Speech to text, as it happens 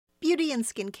Beauty and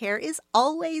skincare is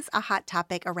always a hot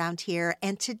topic around here,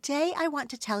 and today I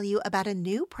want to tell you about a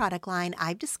new product line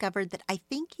I've discovered that I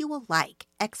think you will like,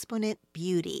 Exponent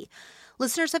Beauty.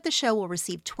 Listeners of the show will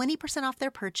receive 20% off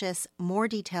their purchase. More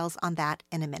details on that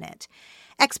in a minute.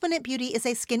 Exponent Beauty is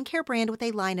a skincare brand with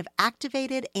a line of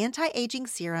activated anti-aging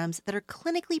serums that are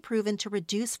clinically proven to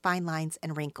reduce fine lines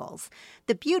and wrinkles.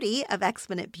 The beauty of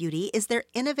Exponent Beauty is their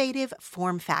innovative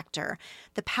form factor.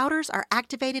 The powders are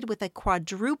activated with a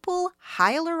quadruple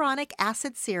hyaluronic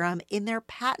acid serum in their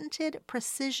patented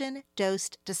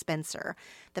precision-dosed dispenser.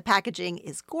 The packaging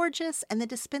is gorgeous, and the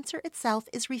dispenser itself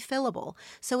is refillable,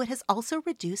 so it has also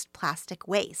reduced plastic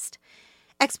waste.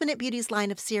 Exponent Beauty's line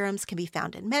of serums can be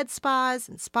found in med spas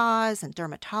and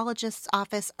dermatologists'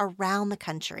 office around the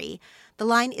country. The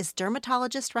line is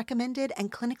dermatologist recommended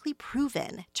and clinically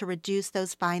proven to reduce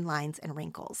those fine lines and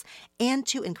wrinkles, and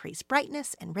to increase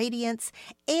brightness and radiance,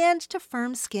 and to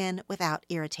firm skin without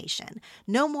irritation.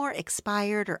 No more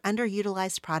expired or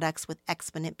underutilized products with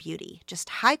Exponent Beauty, just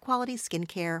high-quality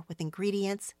skincare with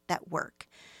ingredients that work.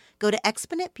 Go to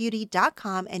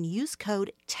exponentbeauty.com and use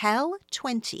code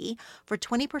TELL20 for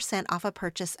 20% off a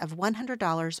purchase of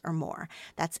 $100 or more.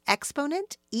 That's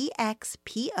Exponent,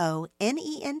 EXPONENT,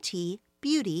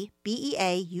 Beauty,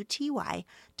 BEAUTY.com,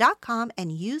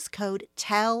 and use code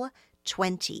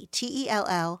TELL20,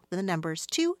 TELL, the numbers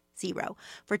 20,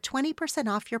 for 20%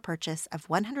 off your purchase of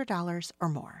 $100 or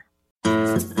more.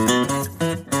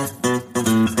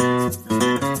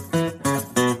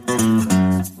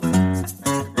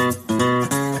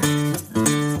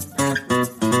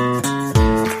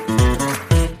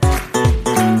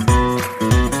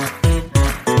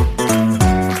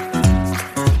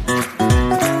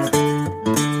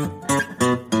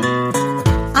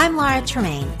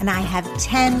 And I have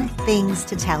 10 things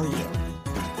to tell you.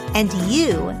 And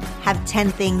you have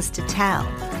 10 things to tell.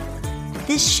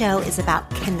 This show is about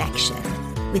connection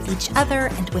with each other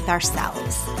and with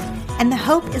ourselves. And the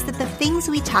hope is that the things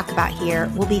we talk about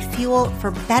here will be fuel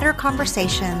for better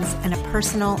conversations and a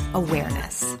personal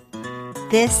awareness.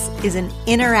 This is an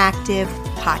interactive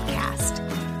podcast.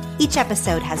 Each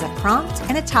episode has a prompt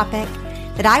and a topic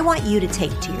that I want you to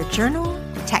take to your journal,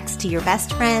 text to your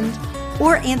best friend,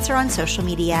 or answer on social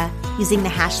media using the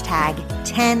hashtag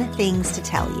 10 things to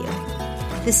tell you.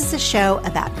 This is a show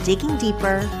about digging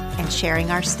deeper and sharing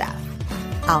our stuff.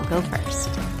 I'll go first.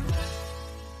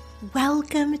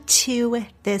 Welcome to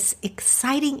this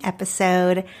exciting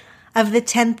episode of the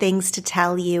 10 Things to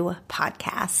Tell You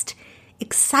podcast.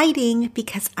 Exciting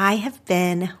because I have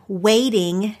been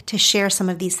waiting to share some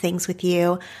of these things with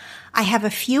you. I have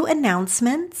a few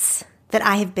announcements that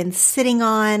I have been sitting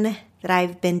on, that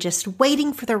I've been just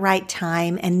waiting for the right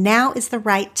time, and now is the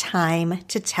right time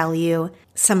to tell you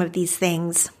some of these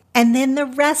things. And then the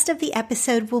rest of the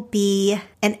episode will be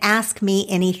an Ask Me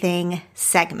Anything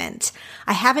segment.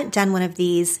 I haven't done one of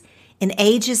these in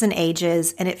ages and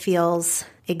ages, and it feels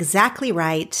exactly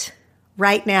right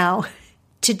now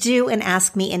to do an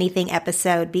Ask Me Anything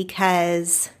episode,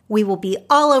 because we will be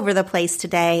all over the place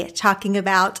today talking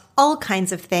about all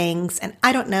kinds of things. And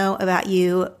I don't know about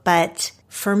you, but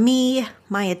for me,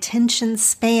 my attention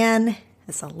span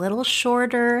is a little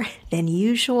shorter than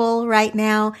usual right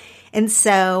now. And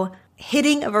so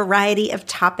hitting a variety of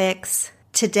topics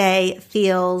today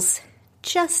feels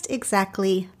just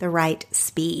exactly the right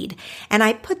speed. And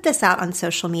I put this out on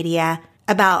social media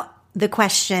about the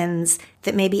questions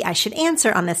that maybe I should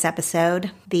answer on this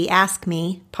episode, the Ask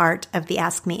Me part of the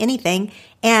Ask Me Anything.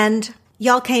 And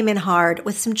y'all came in hard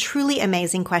with some truly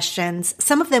amazing questions.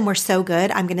 Some of them were so good,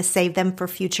 I'm going to save them for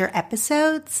future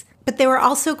episodes. But there were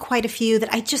also quite a few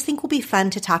that I just think will be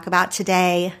fun to talk about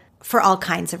today for all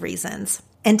kinds of reasons.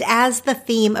 And as the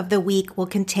theme of the week will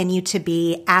continue to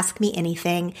be Ask Me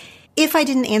Anything, if I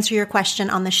didn't answer your question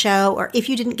on the show, or if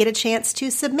you didn't get a chance to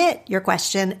submit your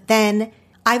question, then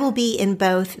I will be in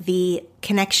both the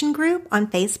connection group on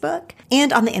Facebook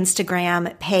and on the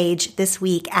Instagram page this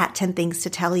week at 10 Things to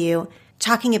Tell You,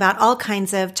 talking about all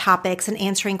kinds of topics and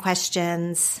answering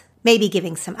questions, maybe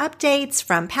giving some updates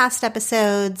from past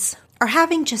episodes, or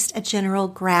having just a general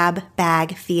grab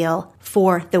bag feel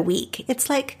for the week. It's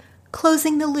like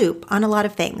closing the loop on a lot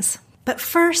of things. But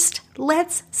first,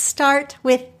 let's start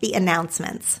with the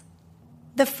announcements.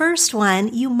 The first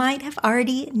one you might have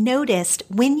already noticed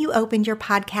when you opened your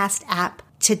podcast app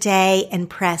today and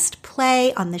pressed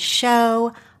play on the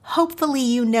show. Hopefully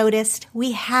you noticed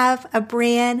we have a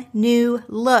brand new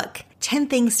look. 10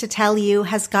 Things to Tell You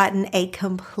has gotten a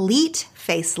complete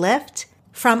facelift,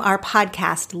 from our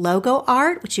podcast logo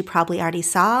art, which you probably already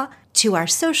saw, to our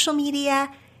social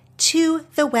media, to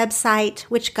the website,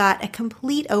 which got a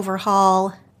complete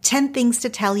overhaul.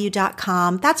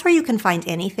 10thingstotellyou.com. That's where you can find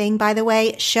anything, by the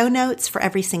way. Show notes for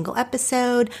every single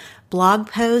episode, blog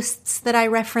posts that I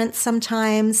reference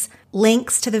sometimes,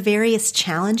 links to the various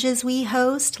challenges we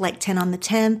host, like 10 on the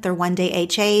 10th or One Day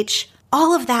HH.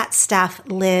 All of that stuff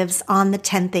lives on the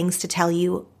 10 Things to Tell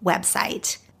You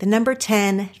website. The number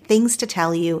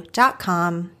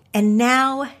 10thingstotellyou.com. And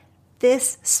now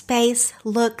this space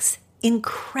looks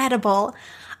incredible.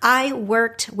 I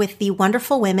worked with the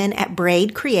wonderful women at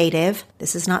Braid Creative.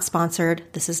 This is not sponsored.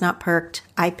 This is not perked.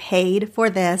 I paid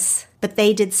for this, but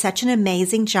they did such an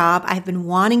amazing job. I've been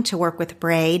wanting to work with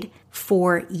Braid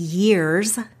for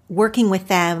years. Working with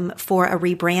them for a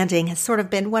rebranding has sort of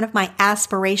been one of my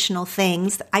aspirational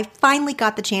things that I finally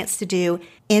got the chance to do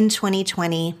in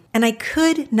 2020. And I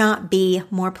could not be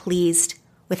more pleased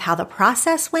with how the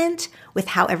process went, with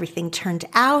how everything turned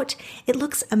out. It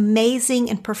looks amazing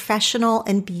and professional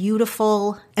and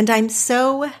beautiful. And I'm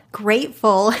so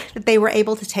grateful that they were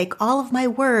able to take all of my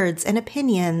words and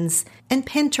opinions and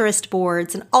Pinterest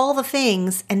boards and all the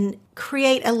things and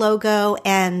create a logo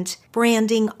and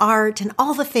branding art and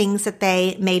all the things that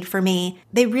they made for me.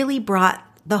 They really brought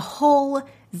the whole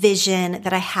vision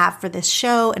that I have for this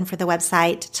show and for the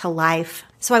website to life.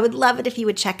 So I would love it if you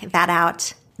would check that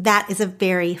out. That is a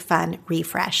very fun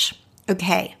refresh.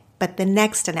 Okay, but the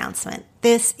next announcement,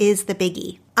 this is the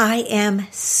biggie. I am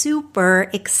super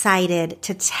excited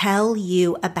to tell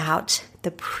you about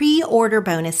the pre-order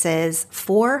bonuses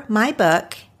for my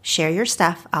book, Share Your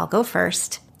Stuff, I'll Go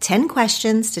First. 10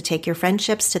 questions to take your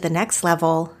friendships to the next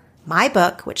level. My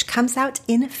book, which comes out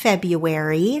in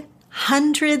February.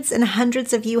 Hundreds and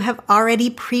hundreds of you have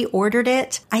already pre-ordered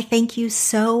it. I thank you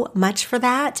so much for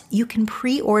that. You can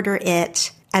pre-order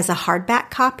it as a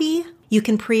hardback copy. You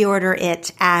can pre-order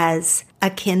it as a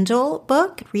Kindle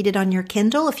book. Read it on your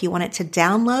Kindle if you want it to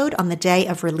download on the day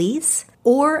of release.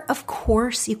 Or, of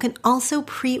course, you can also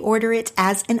pre-order it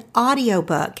as an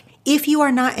audiobook. If you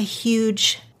are not a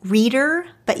huge reader,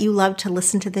 but you love to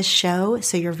listen to this show,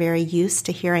 so you're very used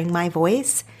to hearing my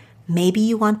voice, maybe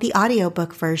you want the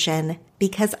audiobook version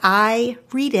because I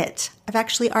read it. I've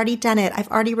actually already done it. I've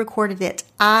already recorded it.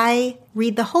 I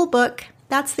read the whole book.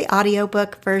 That's the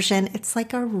audiobook version. It's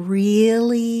like a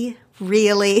really,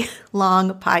 really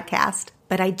long podcast.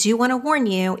 But I do want to warn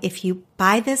you, if you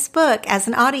buy this book as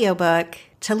an audiobook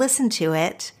to listen to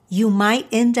it, you might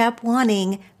end up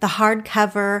wanting the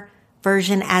hardcover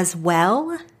version as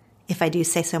well, if I do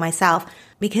say so myself,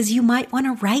 because you might want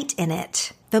to write in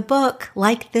it. The book,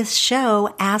 like this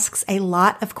show, asks a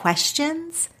lot of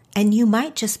questions, and you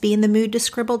might just be in the mood to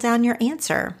scribble down your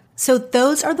answer. So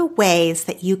those are the ways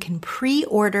that you can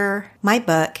pre-order my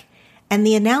book. And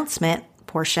the announcement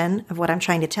portion of what I'm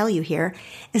trying to tell you here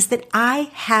is that I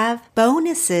have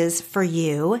bonuses for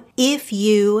you if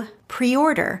you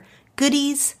pre-order.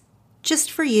 Goodies just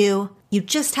for you. You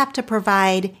just have to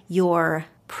provide your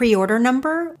pre-order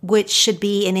number, which should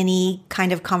be in any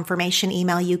kind of confirmation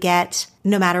email you get,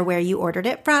 no matter where you ordered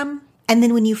it from. And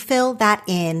then when you fill that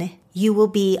in, you will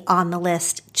be on the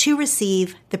list to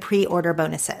receive the pre-order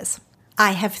bonuses.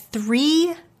 I have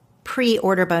 3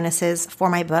 pre-order bonuses for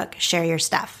my book, Share Your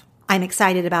Stuff. I'm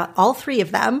excited about all 3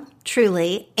 of them,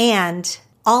 truly, and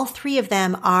all 3 of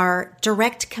them are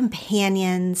direct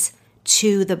companions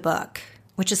to the book,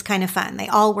 which is kind of fun. They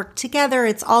all work together.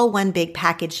 It's all one big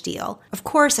package deal. Of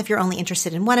course, if you're only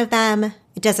interested in one of them,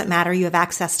 it doesn't matter. You have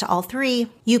access to all 3.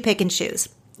 You pick and choose.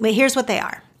 But here's what they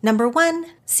are. Number 1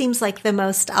 seems like the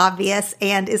most obvious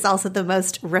and is also the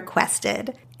most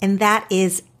requested, and that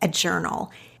is a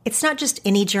journal. It's not just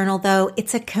any journal, though.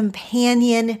 It's a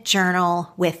companion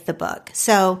journal with the book.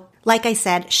 So, like I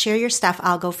said, Share Your Stuff,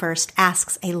 I'll Go First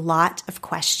asks a lot of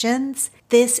questions.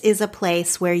 This is a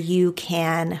place where you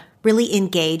can really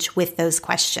engage with those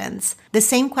questions. The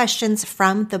same questions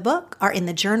from the book are in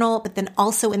the journal, but then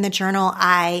also in the journal,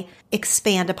 I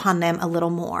expand upon them a little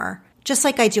more. Just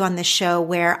like I do on this show,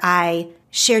 where I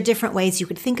share different ways you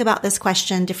could think about this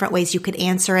question, different ways you could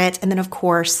answer it, and then of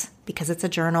course, because it's a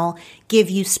journal, give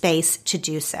you space to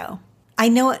do so. I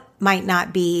know it might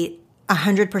not be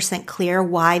 100% clear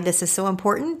why this is so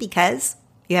important because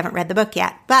you haven't read the book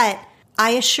yet, but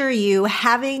I assure you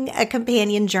having a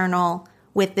companion journal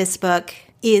with this book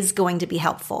is going to be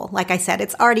helpful. Like I said,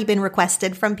 it's already been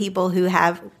requested from people who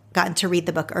have gotten to read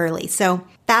the book early. So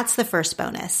that's the first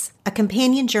bonus. A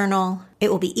companion journal. It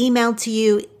will be emailed to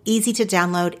you, easy to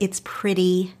download. It's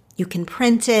pretty. You can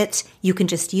print it. You can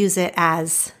just use it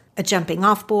as a jumping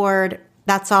off board.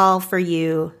 That's all for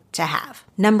you to have.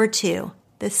 Number 2,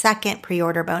 the second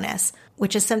pre-order bonus,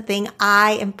 which is something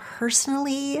I am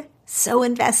personally so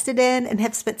invested in and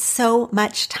have spent so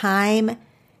much time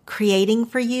creating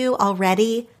for you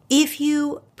already. If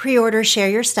you pre-order Share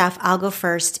Your Stuff, I'll Go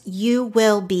First, you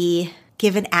will be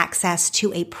given access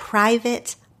to a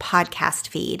private podcast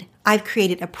feed. I've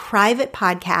created a private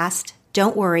podcast.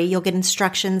 Don't worry, you'll get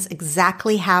instructions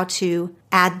exactly how to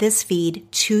add this feed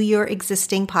to your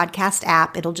existing podcast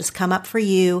app. It'll just come up for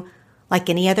you like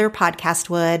any other podcast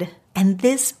would. And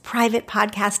this private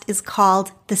podcast is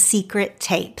called The Secret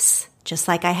Tapes. Just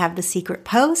like I have The Secret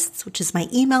Posts, which is my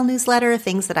email newsletter,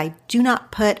 things that I do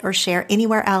not put or share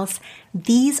anywhere else.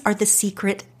 These are the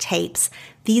secret tapes.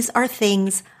 These are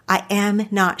things I am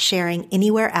not sharing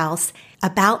anywhere else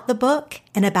about the book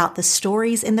and about the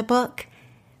stories in the book.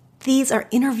 These are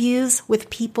interviews with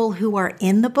people who are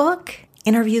in the book,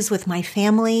 interviews with my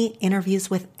family, interviews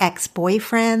with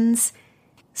ex-boyfriends.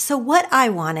 So what I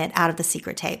wanted out of the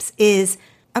secret tapes is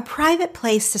a private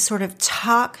place to sort of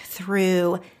talk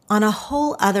through on a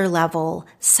whole other level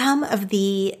some of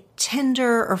the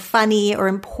tender or funny or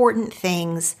important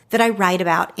things that I write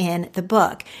about in the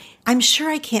book. I'm sure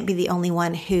I can't be the only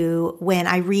one who, when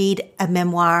I read a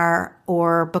memoir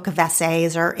or book of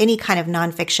essays or any kind of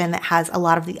nonfiction that has a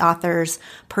lot of the author's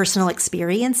personal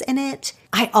experience in it,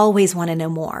 I always want to know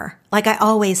more. Like I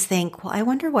always think, well, I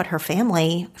wonder what her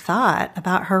family thought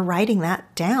about her writing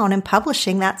that down and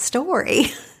publishing that story.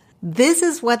 This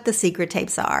is what the secret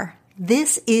tapes are.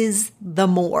 This is the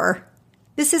more.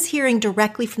 This is hearing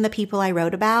directly from the people I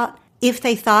wrote about. If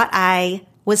they thought I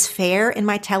was fair in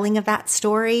my telling of that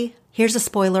story, here's a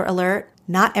spoiler alert.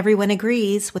 Not everyone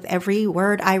agrees with every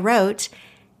word I wrote,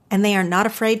 and they are not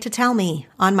afraid to tell me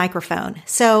on microphone.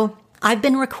 So I've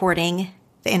been recording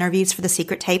the interviews for the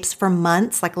secret tapes for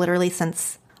months, like literally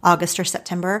since August or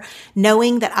September,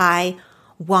 knowing that I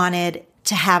wanted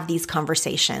to have these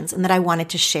conversations and that I wanted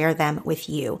to share them with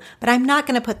you. But I'm not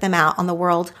going to put them out on the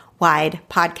worldwide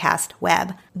podcast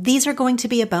web. These are going to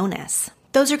be a bonus.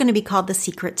 Those are going to be called the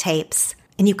secret tapes.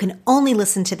 And you can only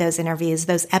listen to those interviews,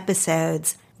 those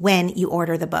episodes, when you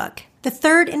order the book. The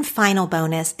third and final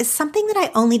bonus is something that I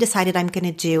only decided I'm going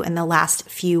to do in the last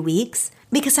few weeks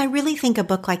because I really think a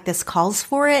book like this calls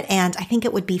for it, and I think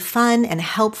it would be fun and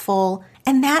helpful.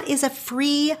 And that is a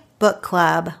free book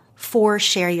club for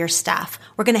Share Your Stuff.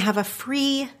 We're going to have a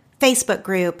free Facebook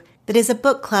group that is a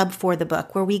book club for the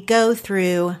book where we go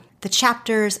through the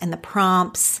chapters and the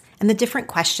prompts and the different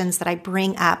questions that I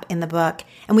bring up in the book,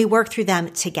 and we work through them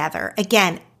together.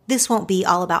 Again, this won't be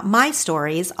all about my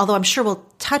stories, although I'm sure we'll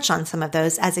touch on some of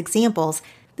those as examples.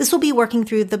 This will be working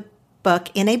through the book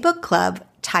in a book club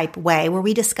type way where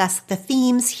we discuss the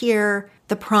themes here,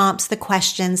 the prompts, the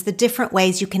questions, the different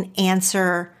ways you can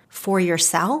answer for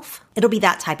yourself. It'll be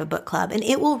that type of book club, and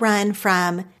it will run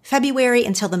from February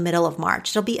until the middle of March.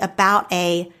 It'll be about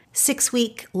a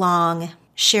 6-week long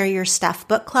Share Your Stuff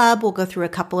book club. We'll go through a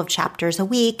couple of chapters a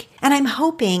week. And I'm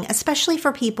hoping, especially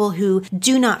for people who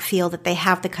do not feel that they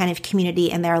have the kind of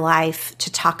community in their life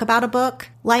to talk about a book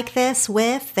like this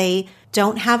with, they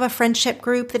don't have a friendship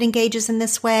group that engages in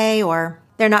this way, or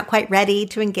they're not quite ready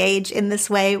to engage in this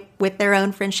way with their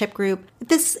own friendship group.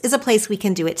 This is a place we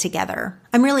can do it together.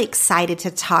 I'm really excited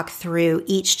to talk through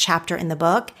each chapter in the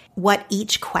book, what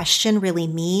each question really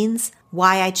means,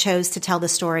 why I chose to tell the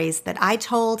stories that I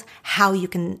told, how you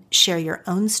can share your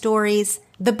own stories.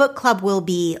 The book club will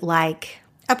be like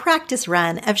a practice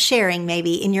run of sharing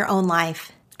maybe in your own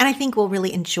life. And I think we'll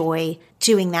really enjoy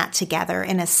doing that together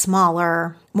in a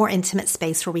smaller, more intimate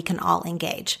space where we can all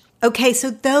engage. Okay, so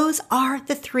those are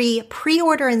the 3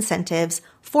 pre-order incentives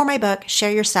for my book,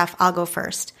 Share Your Stuff, I'll Go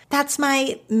First. That's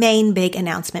my main big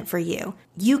announcement for you.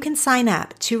 You can sign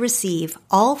up to receive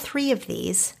all 3 of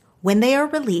these when they are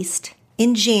released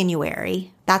in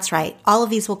January. That's right. All of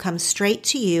these will come straight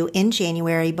to you in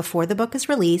January before the book is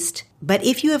released. But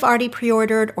if you have already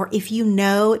pre-ordered, or if you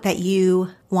know that you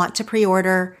want to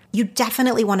pre-order, you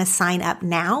definitely want to sign up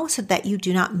now so that you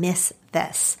do not miss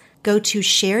this. Go to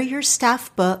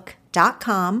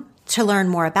shareyourstuffbook.com to learn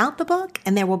more about the book,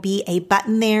 and there will be a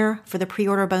button there for the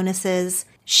pre-order bonuses.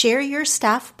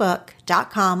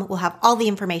 Shareyourstuffbook.com will have all the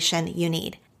information you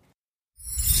need.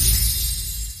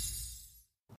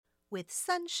 With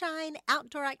sunshine,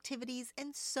 outdoor activities,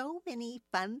 and so many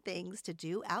fun things to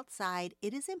do outside,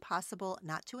 it is impossible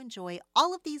not to enjoy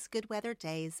all of these good weather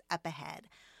days up ahead.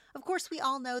 Of course, we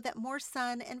all know that more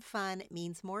sun and fun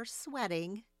means more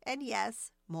sweating, and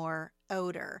yes, more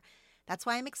odor. That's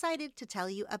why I'm excited to tell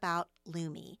you about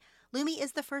Lume. Lume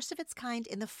is the first of its kind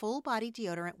in the full-body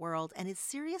deodorant world and is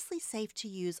seriously safe to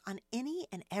use on any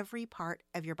and every part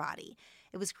of your body.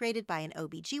 It was created by an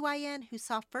OBGYN who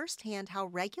saw firsthand how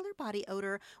regular body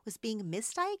odor was being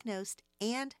misdiagnosed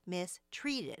and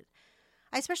mistreated.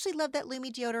 I especially love that Lumi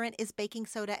deodorant is baking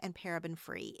soda and paraben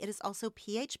free. It is also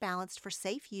pH balanced for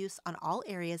safe use on all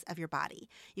areas of your body.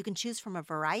 You can choose from a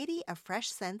variety of fresh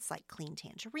scents like clean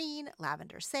tangerine,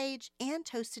 lavender sage, and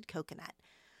toasted coconut.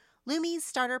 Lumi's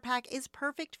starter pack is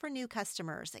perfect for new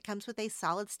customers. It comes with a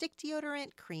solid stick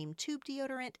deodorant, cream tube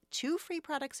deodorant, 2 free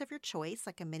products of your choice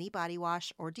like a mini body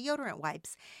wash or deodorant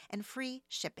wipes, and free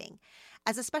shipping.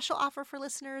 As a special offer for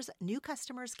listeners, new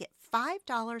customers get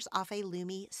 $5 off a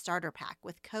Lumi starter pack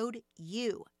with code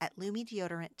U at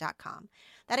lumideodorant.com.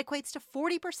 That equates to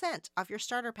 40% off your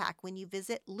starter pack when you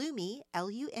visit Lumi,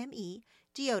 L-U-M-E,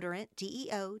 deodorant,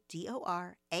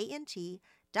 DEODORANT.com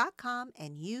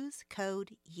and use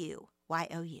code U,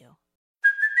 Y-O-U.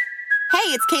 Hey,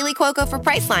 it's Kaylee Cuoco for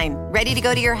Priceline. Ready to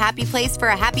go to your happy place for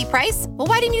a happy price? Well,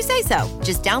 why didn't you say so?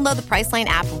 Just download the Priceline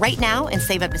app right now and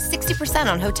save up to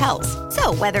 60% on hotels.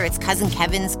 So whether it's Cousin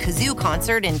Kevin's Kazoo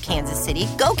Concert in Kansas City,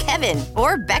 go Kevin,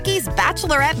 or Becky's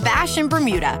Bachelorette Bash in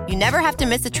Bermuda, you never have to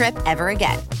miss a trip ever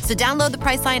again. So download the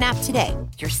Priceline app today.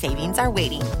 Your savings are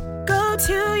waiting. Go to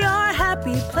your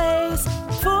happy place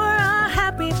for a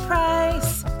happy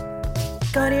price.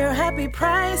 Go to your happy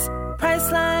price,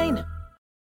 Priceline.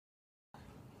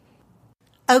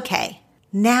 Okay,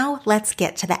 now let's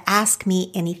get to the Ask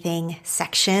Me Anything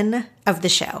section of the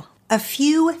show. A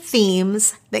few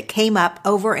themes that came up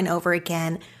over and over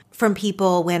again from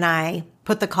people when I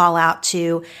put the call out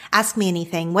to ask me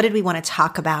anything. What did we want to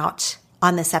talk about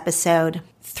on this episode?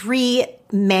 3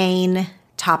 main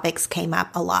topics came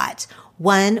up a lot.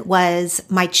 One was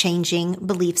my changing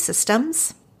belief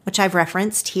systems, which I've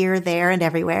referenced here, there, and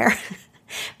everywhere,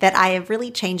 that I have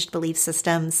really changed belief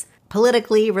systems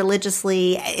politically,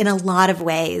 religiously, in a lot of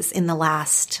ways in the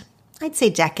last, I'd say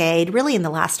decade, really in the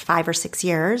last 5 or 6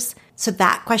 years. So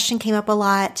that question came up a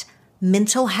lot.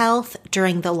 Mental health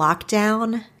during the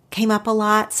lockdown came up a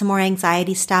lot. Some more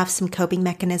anxiety stuff, some coping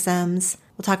mechanisms.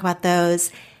 We'll talk about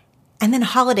those. And then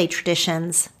holiday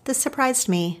traditions. This surprised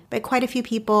me, but quite a few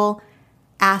people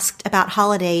asked about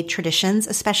holiday traditions,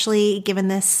 especially given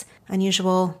this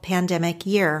unusual pandemic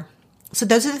year. So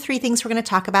those are the 3 things we're going to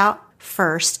talk about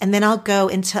first, and then I'll go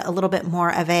into a little bit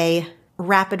more of a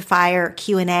rapid fire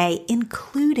Q&A,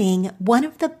 including one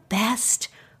of the best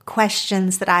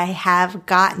questions that I have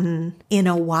gotten in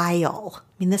a while. I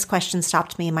mean, this question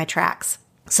stopped me in my tracks.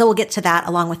 So we'll get to that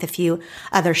along with a few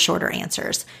other shorter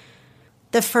answers.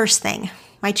 The first thing,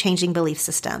 my changing belief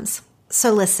systems.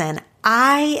 So listen,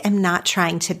 I am not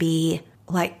trying to be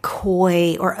like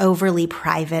coy or overly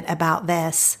private about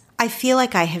this. I feel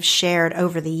like I have shared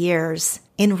over the years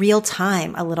in real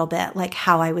time a little bit, like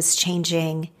how I was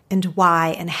changing and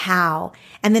why and how.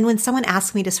 And then when someone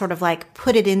asked me to sort of like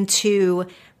put it into,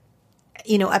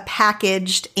 a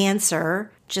packaged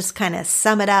answer, just kind of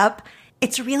sum it up,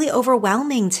 it's really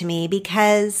overwhelming to me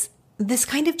because this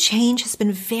kind of change has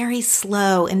been very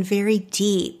slow and very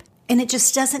deep. And it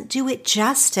just doesn't do it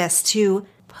justice to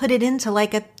put it into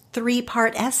like a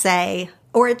 3-part essay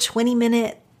or a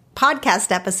 20-minute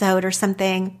podcast episode or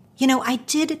something. I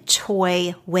did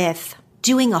toy with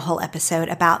doing a whole episode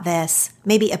about this,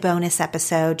 maybe a bonus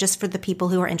episode just for the people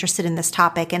who are interested in this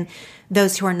topic, and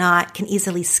those who are not can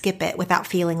easily skip it without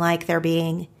feeling like they're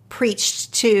being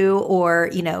preached to or,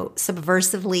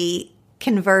 subversively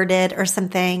converted or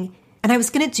something. And I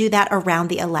was going to do that around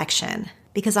the election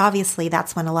because obviously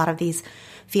that's when a lot of these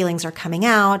feelings are coming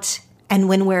out and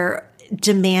when we're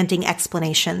demanding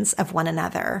explanations of one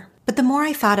another. But the more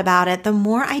I thought about it, the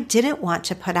more I didn't want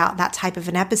to put out that type of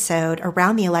an episode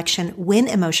around the election when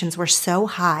emotions were so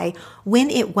high, when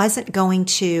it wasn't going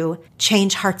to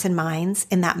change hearts and minds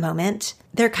in that moment.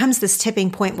 There comes this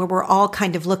tipping point where we're all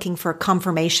kind of looking for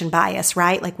confirmation bias,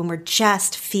 right? Like when we're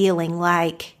just feeling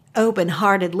like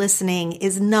open-hearted listening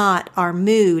is not our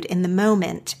mood in the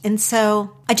moment. And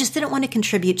so I just didn't want to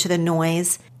contribute to the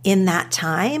noise in that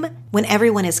time when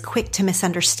everyone is quick to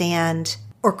misunderstand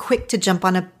or quick to jump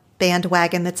on a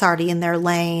bandwagon that's already in their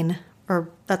lane, or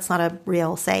that's not a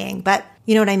real saying, but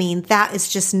you know what I mean? That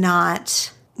is just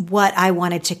not what I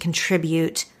wanted to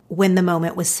contribute when the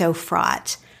moment was so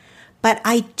fraught. But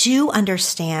I do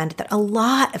understand that a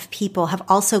lot of people have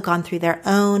also gone through their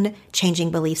own changing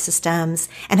belief systems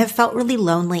and have felt really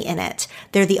lonely in it.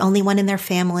 They're the only one in their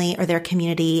family or their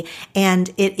community, and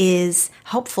it is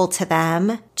helpful to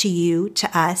them, to you,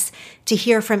 to us, to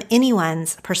hear from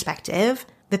anyone's perspective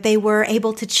that they were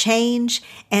able to change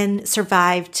and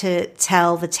survive to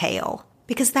tell the tale.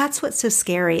 Because that's what's so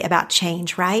scary about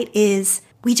change, right? Is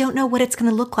we don't know what it's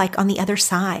going to look like on the other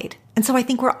side. And so I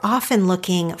think we're often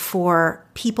looking for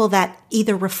people that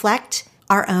either reflect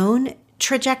our own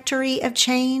trajectory of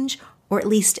change or at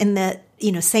least in the,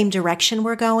 same direction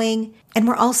we're going. And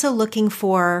we're also looking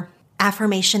for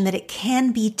affirmation that it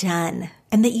can be done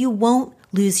and that you won't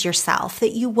lose yourself,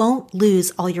 that you won't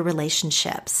lose all your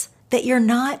relationships, that you're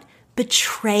not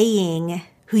betraying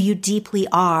who you deeply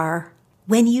are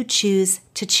when you choose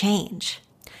to change.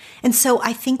 And so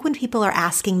I think when people are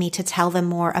asking me to tell them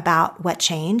more about what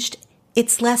changed,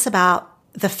 it's less about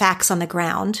the facts on the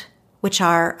ground, which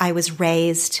are I was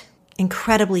raised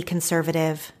incredibly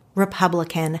conservative,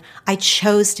 Republican. I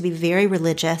chose to be very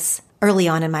religious early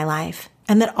on in my life,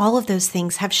 and that all of those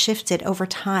things have shifted over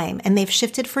time, and they've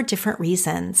shifted for different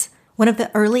reasons. One of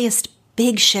the earliest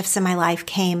big shifts in my life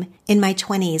came in my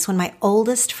 20s when my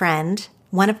oldest friend,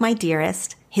 one of my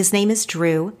dearest, his name is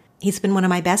Drew. He's been one of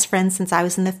my best friends since I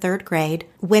was in the 3rd grade.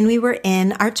 When we were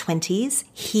in our 20s,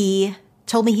 he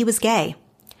told me he was gay.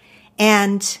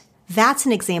 And that's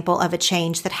an example of a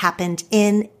change that happened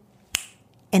in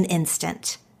an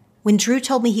instant. When Drew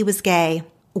told me he was gay,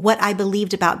 what I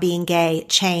believed about being gay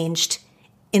changed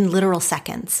in literal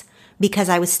seconds because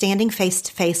I was standing face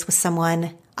to face with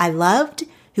someone I loved,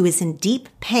 who is in deep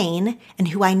pain, and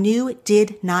who I knew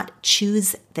did not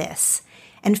choose this.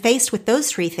 And faced with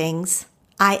those 3 things,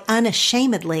 I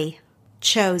unashamedly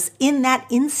chose in that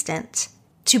instant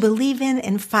to believe in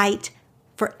and fight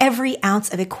for every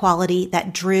ounce of equality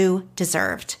that Drew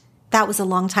deserved. That was a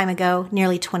long time ago,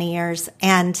 nearly 20 years,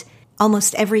 and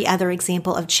almost every other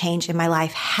example of change in my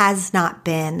life has not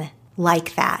been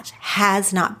like that,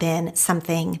 has not been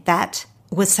something that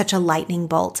was such a lightning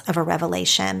bolt of a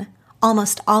revelation.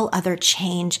 Almost all other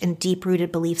change in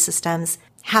deep-rooted belief systems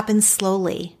happens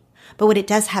slowly. But what it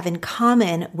does have in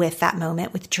common with that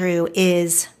moment with Drew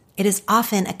is it is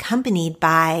often accompanied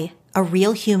by a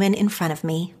real human in front of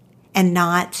me and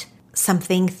not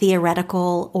something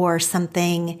theoretical or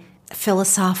something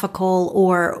philosophical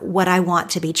or what I want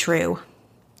to be true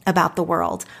about the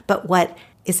world, but what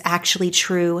is actually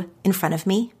true in front of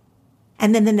me.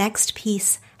 And then the next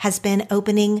piece has been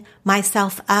opening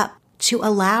myself up to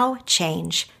allow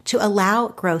change, to allow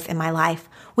growth in my life,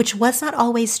 which was not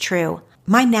always true.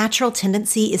 My natural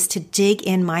tendency is to dig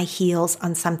in my heels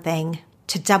on something,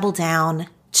 to double down,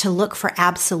 to look for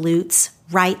absolutes,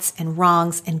 rights and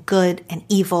wrongs and good and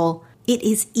evil. It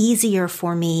is easier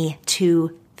for me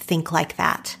to think like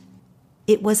that.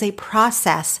 It was a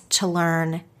process to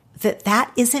learn that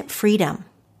that isn't freedom.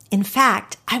 In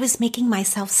fact, I was making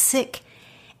myself sick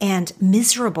and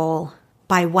miserable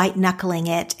by white-knuckling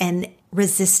it and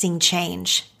resisting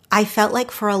change. I felt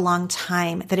like for a long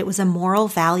time that it was a moral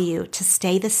value to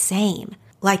stay the same.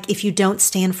 Like if you don't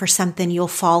stand for something, you'll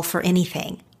fall for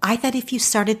anything. I thought if you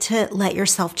started to let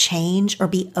yourself change or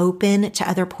be open to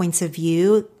other points of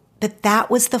view, that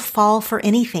was the fall for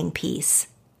anything piece.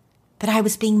 That I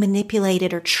was being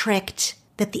manipulated or tricked,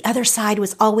 that the other side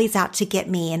was always out to get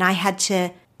me and I had to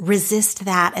resist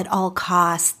that at all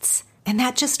costs. And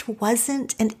that just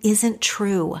wasn't and isn't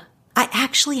true. I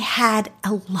actually had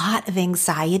a lot of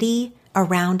anxiety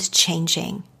around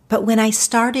changing. But when I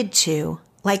started to,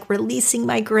 like releasing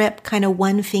my grip kind of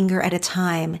one finger at a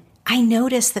time, I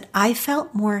noticed that I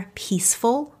felt more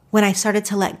peaceful when I started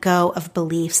to let go of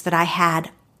beliefs that I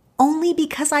had only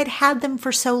because I'd had them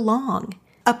for so long.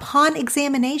 Upon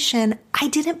examination, I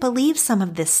didn't believe some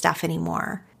of this stuff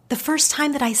anymore. The first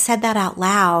time that I said that out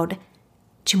loud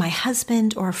to my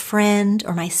husband or a friend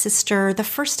or my sister, the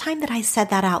first time that I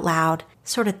said that out loud,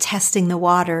 sort of testing the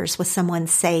waters with someone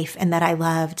safe and that I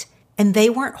loved, and they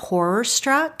weren't horror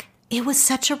struck, it was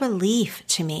such a relief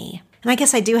to me. And I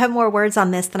guess I do have more words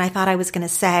on this than I thought I was going to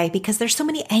say because there's so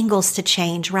many angles to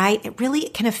change, right? It really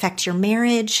can affect your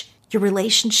marriage, your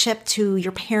relationship to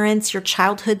your parents, your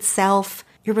childhood self,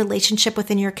 your relationship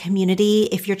within your community,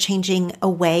 if you're changing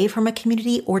away from a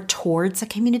community or towards a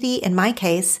community. In my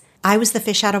case, I was the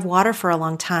fish out of water for a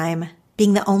long time,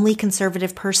 being the only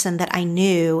conservative person that I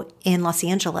knew in Los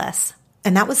Angeles.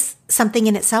 And that was something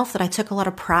in itself that I took a lot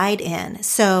of pride in.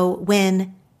 So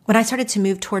when I started to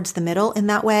move towards the middle in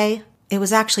that way, it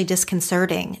was actually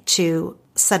disconcerting to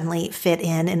suddenly fit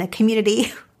in a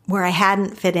community where I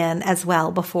hadn't fit in as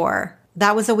well before.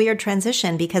 That was a weird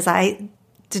transition because I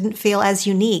didn't feel as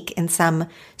unique in some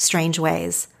strange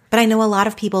ways. But I know a lot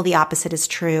of people, the opposite is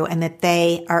true, and that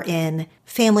they are in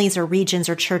families or regions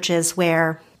or churches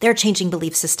where their changing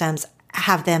belief systems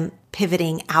have them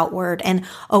pivoting outward and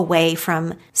away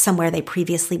from somewhere they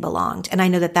previously belonged. And I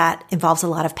know that that involves a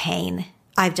lot of pain.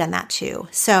 I've done that too.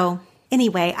 So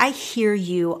anyway, I hear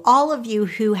you, all of you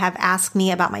who have asked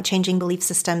me about my changing belief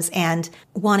systems and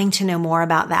wanting to know more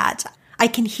about that. I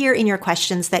can hear in your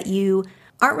questions that you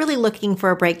aren't really looking for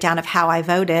a breakdown of how I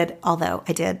voted, although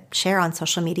I did share on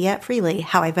social media freely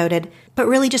how I voted, but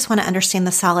really just want to understand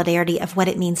the solidarity of what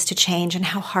it means to change and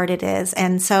how hard it is.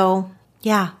 And so,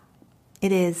 yeah,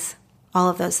 it is all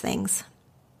of those things.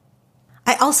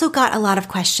 I also got a lot of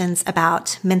questions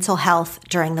about mental health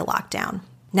during the lockdown.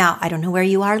 Now, I don't know where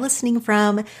you are listening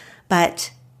from,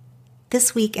 but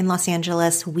this week in Los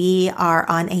Angeles, we are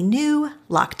on a new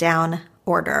lockdown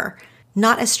order.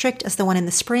 Not as strict as the one in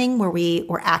the spring where we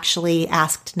were actually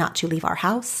asked not to leave our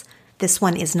house. This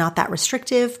one is not that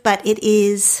restrictive, but it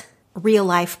is a real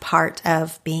life part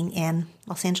of being in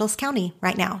Los Angeles County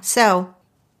right now. So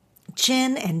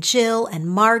Jen and Jill and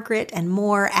Margaret and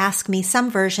more ask me some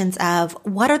versions of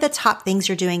what are the top things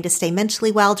you're doing to stay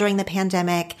mentally well during the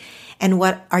pandemic, and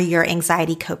what are your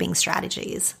anxiety coping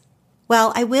strategies?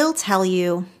 Well, I will tell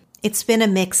you, it's been a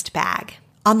mixed bag.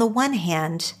 On the one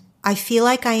hand, I feel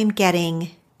like I am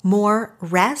getting more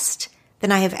rest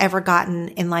than I have ever gotten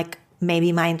in like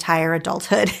maybe my entire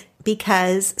adulthood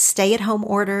because stay-at-home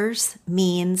orders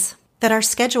means that our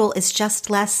schedule is just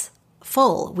less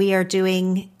full. We are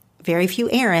doing very few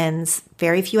errands,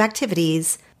 very few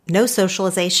activities, no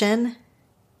socialization.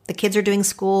 The kids are doing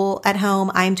school at home.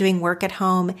 I'm doing work at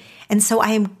home. And so I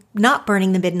am not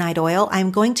burning the midnight oil. I'm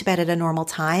going to bed at a normal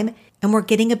time, and we're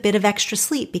getting a bit of extra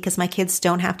sleep because my kids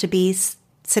don't have to be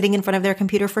sitting in front of their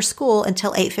computer for school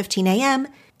until 8:15 a.m.,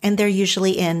 and they're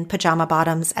usually in pajama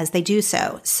bottoms as they do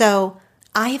so. So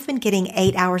I have been getting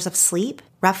 8 hours of sleep,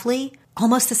 roughly,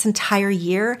 almost this entire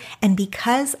year. And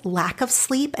because lack of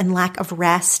sleep and lack of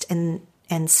rest and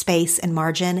space and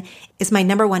margin is my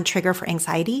number one trigger for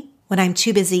anxiety, when I'm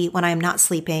too busy, when I'm not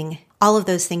sleeping, all of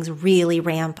those things really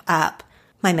ramp up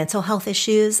my mental health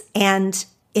issues. And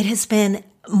it has been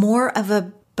more of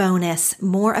a bonus,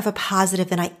 more of a positive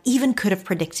than I even could have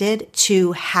predicted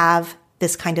to have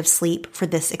this kind of sleep for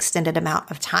this extended amount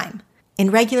of time.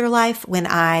 In regular life, when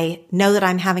I know that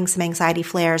I'm having some anxiety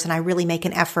flares and I really make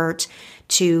an effort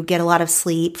to get a lot of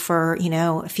sleep for,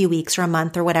 a few weeks or a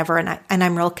month or whatever, and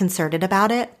I'm real concerted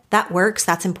about it, that works,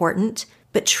 that's important.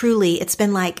 But truly, it's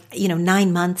been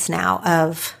 9 months now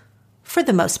of, for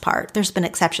the most part, there's been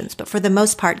exceptions, but for the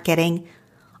most part, getting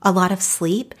a lot of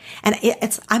sleep. And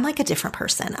I'm like a different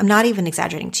person. I'm not even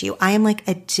exaggerating to you. I am like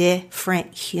a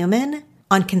different human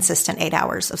on consistent 8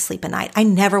 hours of sleep a night. I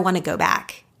never want to go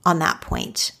back on that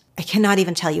point. I cannot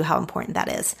even tell you how important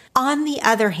that is. On the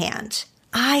other hand,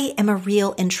 I am a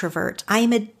real introvert. I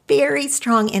am a very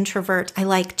strong introvert. I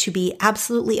like to be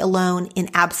absolutely alone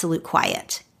in absolute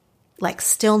quiet, like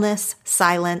stillness,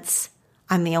 silence.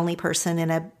 I'm the only person in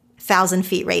 1,000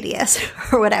 feet radius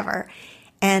or whatever.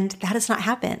 And that has not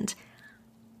happened.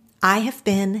 I have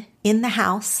been in the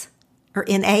house or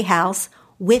in a house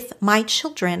with my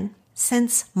children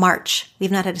since March. We've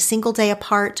not had a single day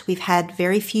apart. We've had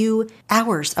very few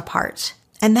hours apart.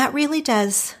 And that really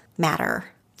does matter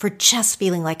for just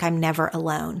feeling like I'm never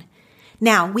alone.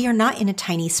 Now, we are not in a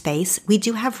tiny space. We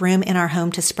do have room in our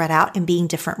home to spread out and be in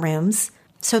different rooms.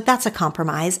 So that's a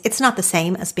compromise. It's not the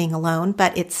same as being alone,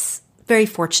 but it's very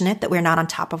fortunate that we're not on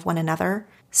top of one another.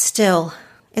 Still,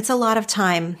 it's a lot of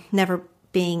time never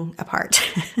being apart.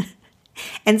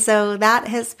 And so that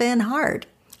has been hard.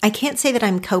 I can't say that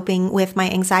I'm coping with my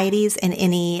anxieties in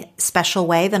any special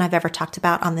way than I've ever talked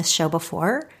about on this show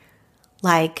before,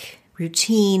 like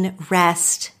routine,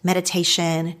 rest,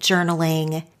 meditation,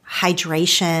 journaling,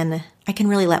 hydration. I can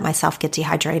really let myself get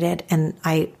dehydrated, and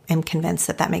I am convinced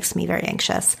that that makes me very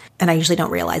anxious. And I usually don't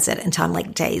realize it until I'm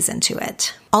like days into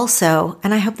it. Also,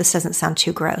 and I hope this doesn't sound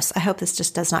too gross, I hope this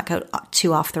just does not go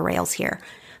too off the rails here,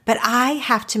 but I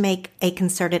have to make a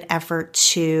concerted effort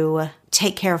to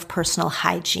take care of personal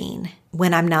hygiene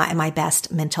when I'm not in my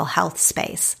best mental health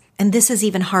space. And this is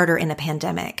even harder in a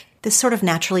pandemic. This sort of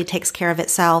naturally takes care of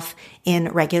itself in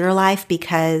regular life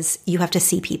because you have to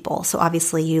see people. So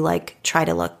obviously you try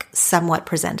to look somewhat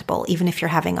presentable, even if you're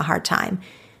having a hard time.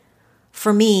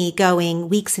 For me, going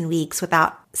weeks and weeks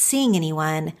without seeing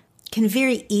anyone can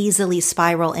very easily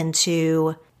spiral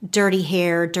into dirty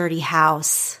hair, dirty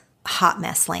house, hot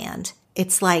mess land.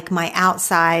 It's like my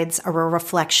outsides are a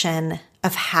reflection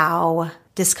of how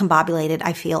discombobulated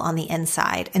I feel on the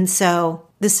inside. And so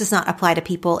this does not apply to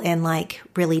people in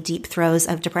really deep throes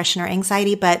of depression or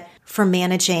anxiety, but for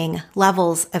managing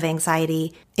levels of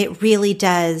anxiety, it really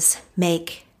does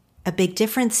make a big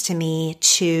difference to me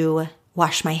to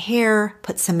wash my hair,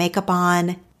 put some makeup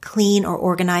on, clean or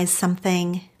organize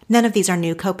something. None of these are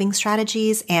new coping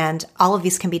strategies, and all of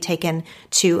these can be taken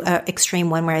to an extreme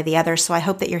one way or the other. So I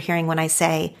hope that you're hearing when I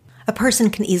say a person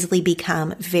can easily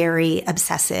become very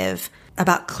obsessive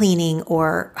about cleaning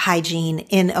or hygiene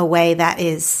in a way that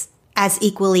is as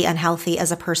equally unhealthy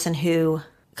as a person who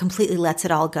completely lets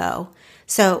it all go.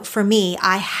 So for me,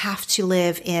 I have to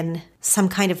live in some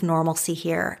kind of normalcy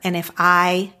here. And if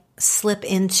I slip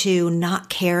into not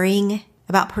caring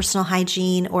about personal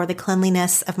hygiene or the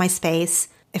cleanliness of my space,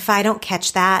 if I don't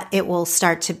catch that, it will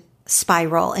start to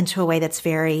spiral into a way that's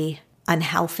very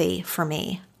unhealthy for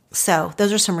me. So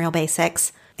those are some real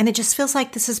basics. And it just feels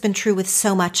like this has been true with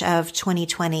so much of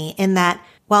 2020 in that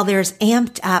while there's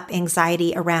amped up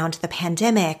anxiety around the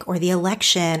pandemic or the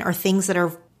election or things that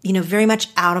are, very much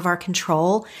out of our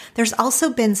control, there's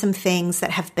also been some things that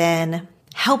have been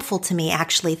helpful to me,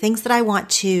 actually, things that I want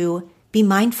to be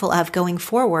mindful of going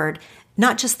forward.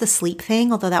 Not just the sleep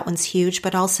thing, although that one's huge,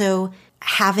 but also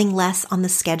having less on the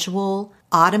schedule,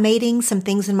 automating some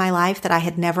things in my life that I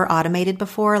had never automated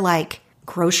before, like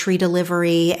grocery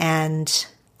delivery and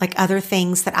like other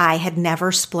things that I had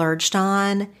never splurged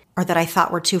on or that I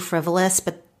thought were too frivolous.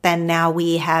 But then now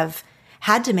we have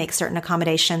had to make certain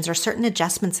accommodations or certain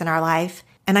adjustments in our life.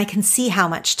 And I can see how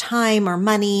much time or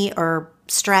money or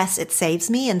stress it saves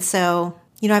me. And so,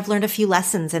 I've learned a few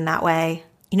lessons in that way.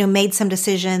 Made some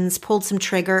decisions, pulled some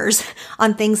triggers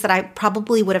on things that I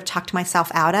probably would have talked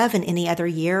myself out of in any other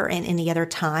year or in any other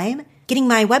time. Getting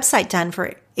my website done,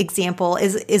 for example,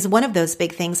 is one of those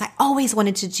big things. I always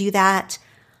wanted to do that.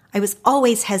 I was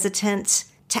always hesitant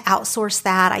to outsource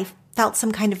that. I felt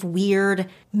some kind of weird,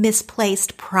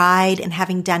 misplaced pride in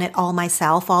having done it all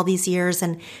myself all these years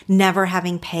and never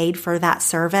having paid for that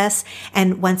service.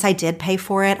 And once I did pay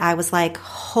for it, I was like,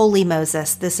 holy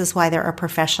Moses, this is why there are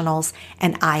professionals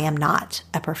and I am not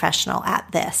a professional at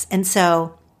this. And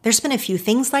so there's been a few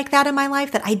things like that in my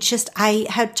life that I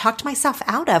had talked myself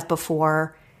out of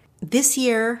before. This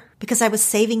year, because I was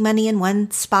saving money in one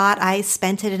spot, I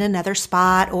spent it in another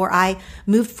spot, or I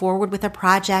moved forward with a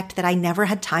project that I never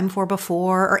had time for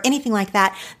before, or anything like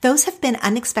that. Those have been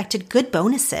unexpected good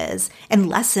bonuses and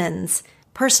lessons,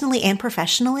 personally and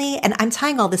professionally. And I'm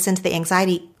tying all this into the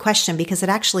anxiety question because it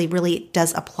actually really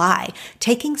does apply.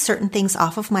 Taking certain things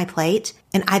off of my plate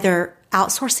and either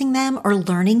outsourcing them or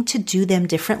learning to do them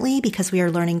differently because we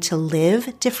are learning to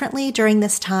live differently during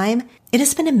this time, it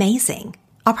has been amazing.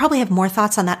 I'll probably have more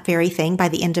thoughts on that very thing by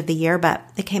the end of the year, but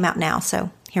it came out now,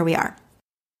 so here we are.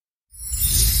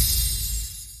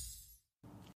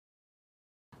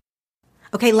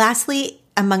 Okay, lastly,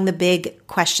 among the big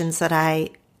questions that I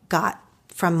got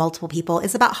from multiple people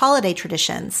is about holiday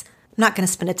traditions. I'm not going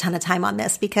to spend a ton of time on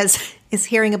this because is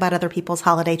hearing about other people's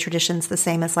holiday traditions the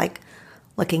same as like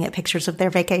looking at pictures of their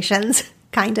vacations?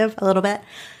 Kind of, a little bit.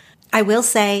 I will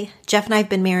say Jeff and I have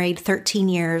been married 13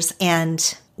 years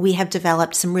and we have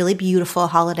developed some really beautiful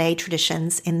holiday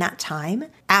traditions in that time.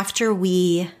 After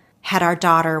we had our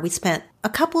daughter, we spent a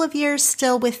couple of years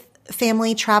still with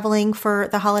family traveling for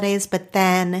the holidays, but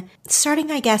then starting,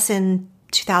 I guess, in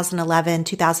 2011,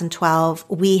 2012,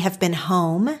 we have been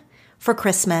home for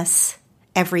Christmas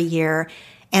every year.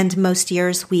 And most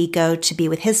years we go to be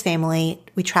with his family.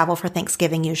 We travel for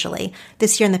Thanksgiving usually.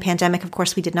 This year in the pandemic, of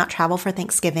course, we did not travel for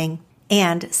Thanksgiving.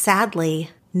 And sadly,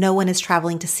 no one is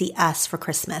traveling to see us for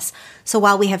Christmas. So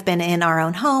while we have been in our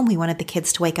own home, we wanted the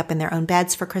kids to wake up in their own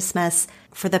beds for Christmas.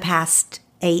 For the past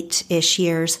 8-ish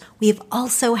years, we've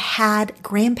also had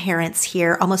grandparents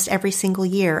here almost every single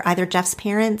year. Either Jeff's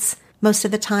parents most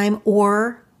of the time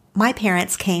or my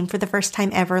parents came for the first time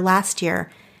ever last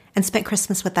year and spent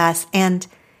Christmas with us. And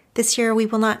this year we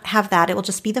will not have that. It will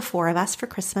just be the 4 of us for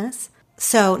Christmas.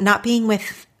 So not being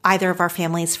with either of our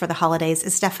families for the holidays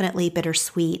is definitely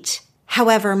bittersweet.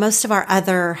 However, most of our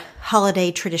other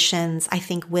holiday traditions, I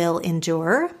think, will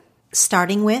endure.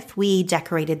 Starting with, we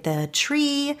decorated the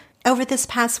tree over this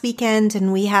past weekend,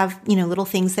 and we have, little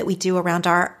things that we do around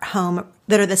our home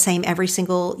that are the same every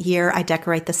single year. I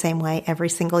decorate the same way every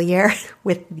single year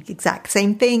with the exact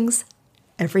same things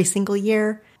every single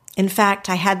year. In fact,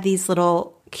 I had these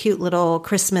cute little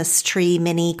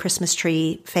mini Christmas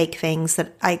tree fake things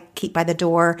that I keep by the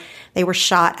door. They were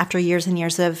shot after years and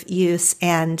years of use,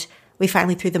 and we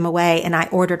finally threw them away, and I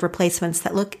ordered replacements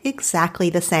that look exactly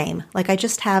the same. Like I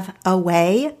just have a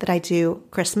way that I do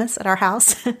Christmas at our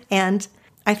house, and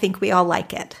I think we all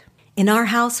like it. In our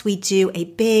house, we do a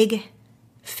big,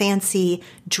 fancy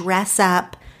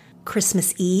dress-up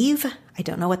Christmas Eve. I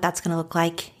don't know what that's going to look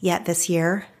like yet this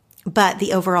year, but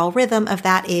the overall rhythm of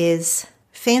that is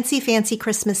fancy, fancy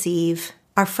Christmas Eve.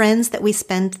 Our friends that we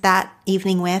spend that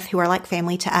evening with, who are like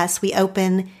family to us, we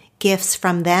open gifts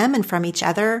from them and from each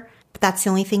other. But that's the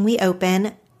only thing we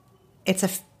open. It's a,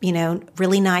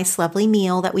 really nice, lovely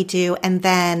meal that we do. And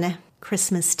then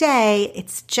Christmas Day,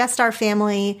 it's just our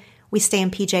family. We stay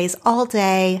in PJs all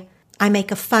day. I make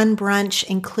a fun brunch,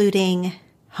 including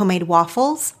homemade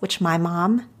waffles, which my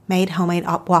mom made homemade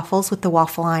waffles with the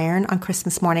waffle iron on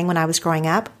Christmas morning when I was growing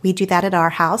up. We do that at our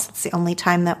house. It's the only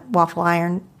time that waffle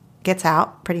iron gets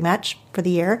out pretty much for the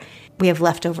year. We have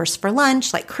leftovers for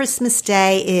lunch. Like Christmas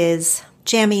Day is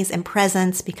jammies and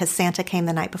presents because Santa came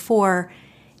the night before,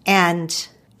 and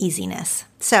easiness.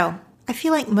 So I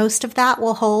feel like most of that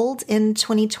will hold in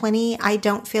 2020. I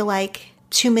don't feel like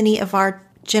too many of our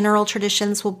general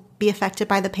traditions will be affected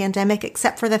by the pandemic,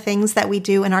 except for the things that we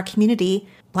do in our community,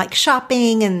 like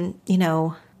shopping and,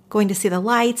 going to see the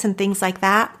lights and things like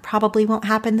that probably won't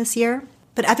happen this year.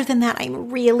 But other than that, I'm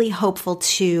really hopeful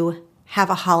to have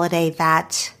a holiday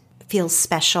that feels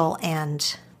special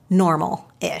and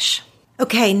normal-ish.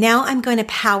 Okay, now I'm going to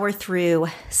power through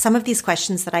some of these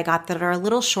questions that I got that are a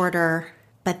little shorter,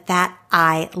 but that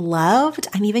I loved.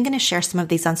 I'm even going to share some of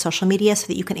these on social media so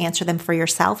that you can answer them for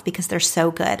yourself because they're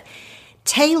so good.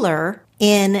 Taylor,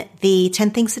 in the 10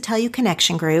 Things to Tell You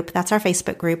Connection group, that's our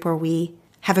Facebook group where we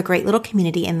have a great little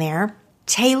community in there.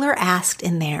 Taylor asked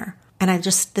in there, and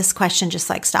this question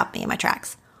just stopped me in my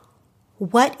tracks.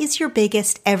 What is your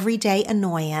biggest everyday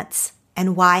annoyance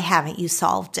and why haven't you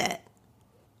solved it?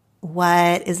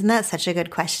 What? Isn't that such a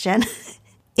good question?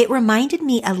 It reminded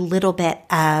me a little bit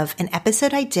of an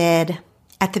episode I did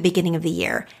at the beginning of the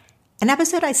year. An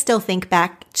episode I still think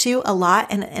back to a lot,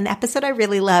 and an episode I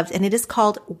really loved, and it is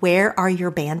called Where Are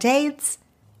Your Band-Aids?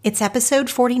 It's episode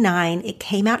 49. It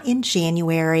came out in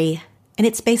January, and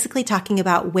it's basically talking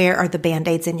about where are the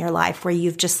Band-Aids in your life, where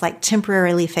you've just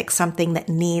temporarily fixed something that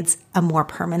needs a more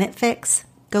permanent fix.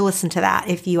 Go listen to that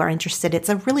if you are interested. It's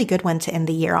a really good one to end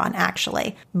the year on,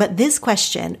 actually. But this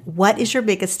question, what is your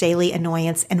biggest daily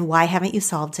annoyance and why haven't you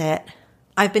solved it?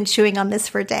 I've been chewing on this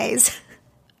for days.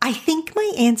 I think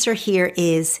my answer here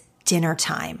is dinner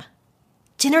time.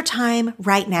 Dinner time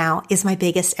right now is my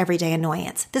biggest everyday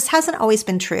annoyance. This hasn't always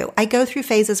been true. I go through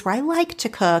phases where I like to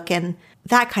cook and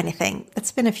that kind of thing.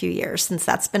 It's been a few years since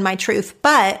that's been my truth,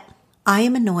 but I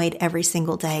am annoyed every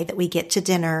single day that we get to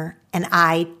dinner and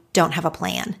I don't have a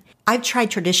plan. I've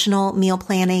tried traditional meal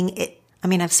planning.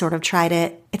 I've sort of tried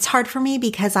it. It's hard for me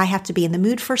because I have to be in the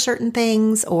mood for certain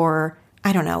things or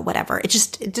I don't know, whatever.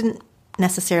 It didn't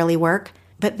necessarily work.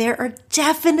 But there are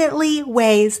definitely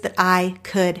ways that I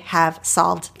could have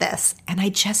solved this, and I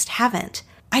just haven't.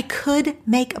 I could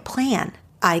make a plan.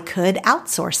 I could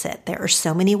outsource it. There are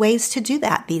so many ways to do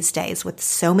that these days with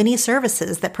so many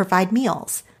services that provide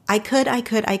meals. I could.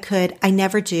 I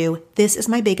never do. This is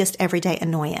my biggest everyday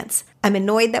annoyance. I'm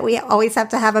annoyed that we always have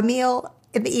to have a meal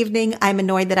in the evening. I'm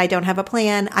annoyed that I don't have a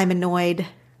plan. I'm annoyed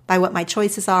by what my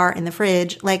choices are in the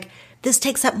fridge. This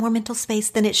takes up more mental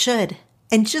space than it should.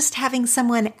 And just having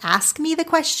someone ask me the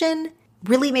question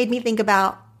really made me think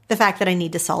about the fact that I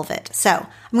need to solve it. So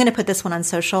I'm going to put this one on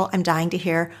social. I'm dying to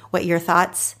hear what your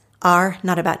thoughts are,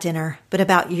 not about dinner, but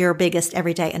about your biggest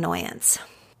everyday annoyance.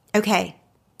 Okay,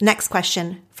 next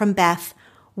question from Beth.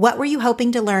 What were you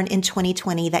hoping to learn in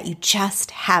 2020 that you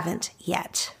just haven't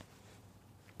yet?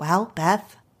 Well,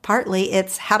 Beth, partly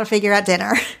it's how to figure out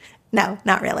dinner. No,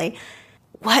 not really.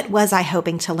 What was I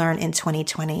hoping to learn in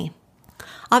 2020?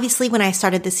 Obviously, when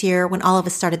all of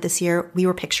us started this year, we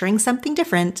were picturing something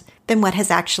different than what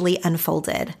has actually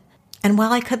unfolded. And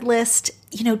while I could list,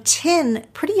 10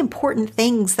 pretty important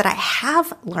things that I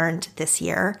have learned this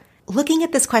year, looking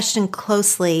at this question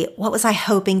closely, what was I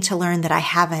hoping to learn that I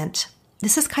haven't?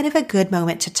 This is kind of a good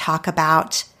moment to talk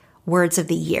about words of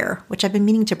the year, which I've been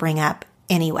meaning to bring up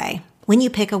anyway. When you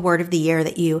pick a word of the year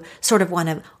that you sort of want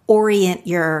to orient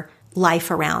your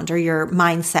life around or your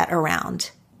mindset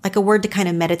around, like a word to kind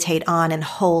of meditate on and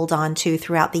hold on to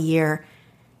throughout the year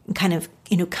and kind of,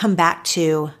 come back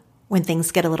to when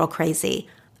things get a little crazy.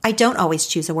 I don't always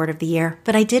choose a word of the year,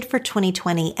 but I did for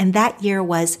 2020, and that year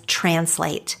was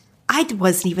translate. I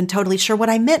wasn't even totally sure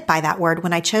what I meant by that word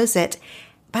when I chose it,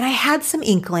 but I had some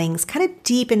inklings, kind of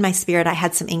deep in my spirit, I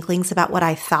had some inklings about what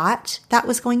I thought that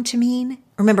was going to mean.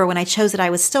 Remember, when I chose it, I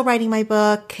was still writing my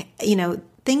book.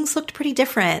 Things looked pretty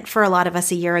different for a lot of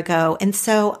us a year ago, and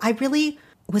so I really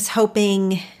was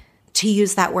hoping to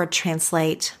use that word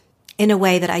translate in a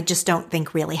way that I just don't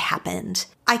think really happened.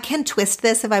 I can twist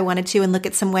this if I wanted to and look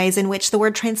at some ways in which the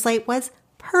word translate was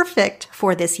perfect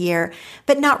for this year,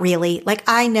 but not really.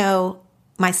 I know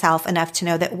myself enough to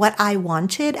know that what I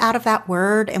wanted out of that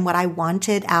word and what I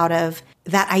wanted out of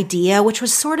that idea, which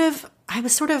was I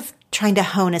was sort of trying to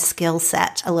hone a skill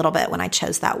set a little bit when I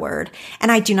chose that word. And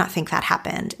I do not think that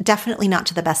happened. Definitely not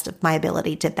to the best of my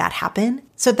ability did that happen.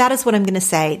 So that is what I'm going to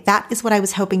say. That is what I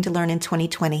was hoping to learn in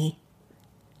 2020.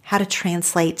 How to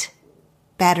translate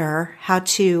better, how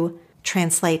to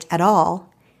translate at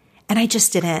all. And I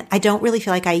just didn't. I don't really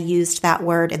feel like I used that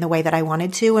word in the way that I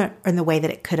wanted to or in the way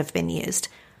that it could have been used.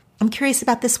 I'm curious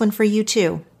about this one for you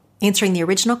too. Answering the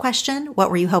original question, what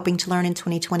were you hoping to learn in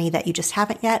 2020 that you just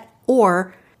haven't yet?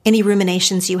 Or any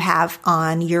ruminations you have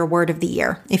on your word of the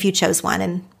year, if you chose one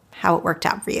and how it worked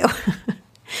out for you.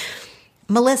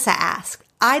 Melissa asked,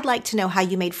 I'd like to know how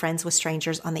you made friends with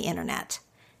strangers on the internet.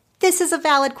 This is a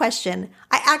valid question.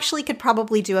 I actually could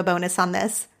probably do a bonus on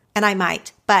this, and I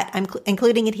might, but I'm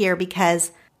including it here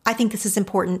because I think this is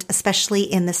important, especially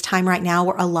in this time right now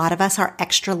where a lot of us are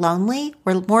extra lonely.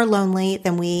 We're more lonely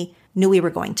than we knew we were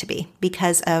going to be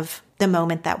because of the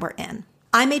moment that we're in.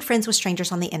 I made friends with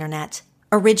strangers on the internet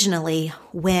originally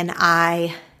when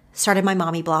I started my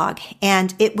mommy blog,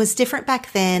 and it was different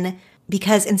back then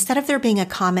because instead of there being a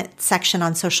comment section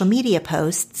on social media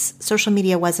posts, social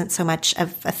media wasn't so much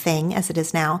of a thing as it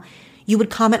is now. You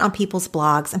would comment on people's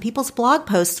blogs, and people's blog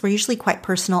posts were usually quite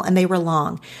personal and they were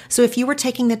long. So if you were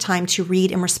taking the time to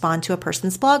read and respond to a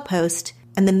person's blog post,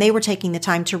 and then they were taking the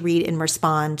time to read and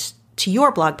respond to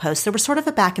your blog post, there was sort of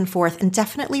a back and forth, and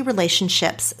definitely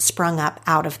relationships sprung up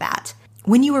out of that.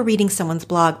 When you were reading someone's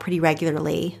blog pretty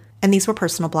regularly, and these were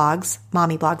personal blogs,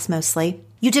 mommy blogs mostly,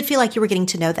 you did feel like you were getting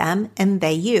to know them and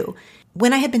they you.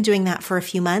 When I had been doing that for a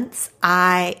few months,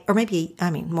 more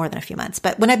than a few months,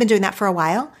 but when I've been doing that for a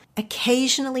while,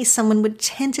 occasionally someone would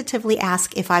tentatively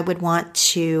ask if I would want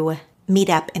to meet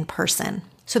up in person.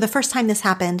 So the first time this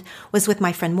happened was with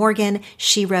my friend Morgan.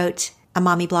 She wrote a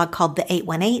mommy blog called The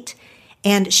 818,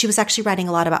 and she was actually writing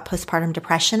a lot about postpartum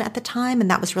depression at the time, and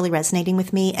that was really resonating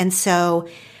with me. And so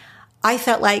I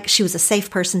felt like she was a safe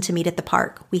person to meet at the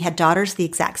park. We had daughters the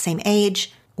exact same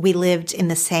age. We lived in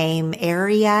the same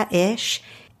area-ish,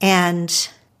 and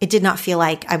it did not feel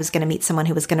like I was going to meet someone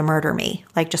who was going to murder me,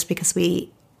 like just because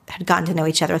we had gotten to know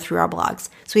each other through our blogs.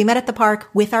 So we met at the park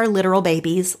with our literal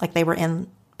babies, like they were in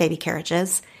baby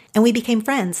carriages, and we became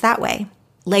friends that way.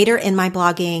 Later in my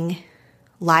blogging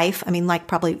life,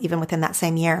 probably even within that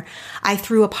same year, I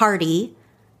threw a party.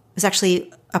 It was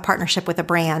actually a partnership with a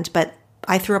brand, but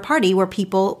I threw a party where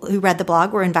people who read the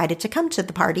blog were invited to come to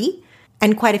the party,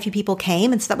 and quite a few people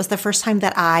came. And so that was the first time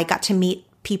that I got to meet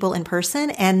people in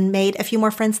person and made a few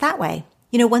more friends that way.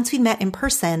 Once we met in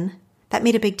person, that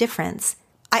made a big difference.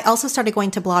 I also started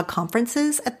going to blog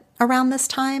conferences around this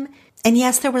time. And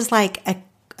yes, there was like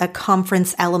a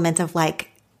conference element of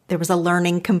there was a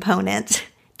learning component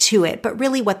to it, but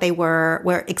really what they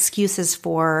were excuses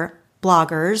for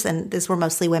bloggers, and these were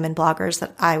mostly women bloggers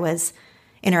that I was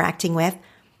interacting with,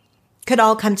 could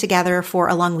all come together for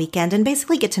a long weekend and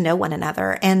basically get to know one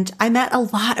another. And I met a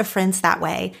lot of friends that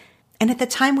way. And at the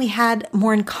time we had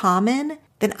more in common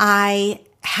than I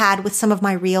had with some of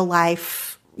my real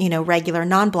life, regular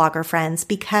non-blogger friends,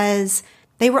 because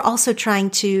they were also trying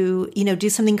to, do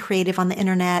something creative on the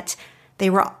internet.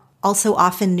 They were also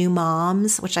often new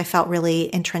moms, which I felt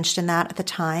really entrenched in that at the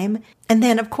time. And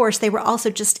then, of course, they were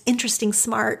also just interesting,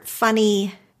 smart,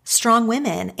 funny, strong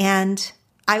women. And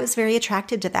I was very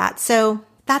attracted to that. So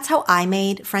that's how I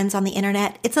made friends on the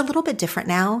internet. It's a little bit different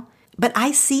now, but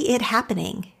I see it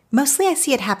happening. Mostly I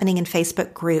see it happening in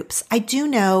Facebook groups. I do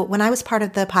know when I was part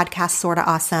of the podcast Sorta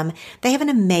Awesome, they have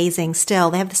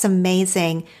this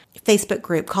amazing Facebook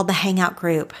group called the Hangout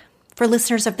Group for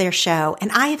listeners of their show.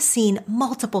 And I have seen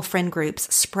multiple friend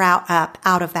groups sprout up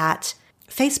out of that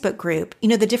Facebook group.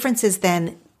 The difference is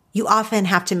then you often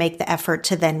have to make the effort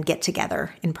to then get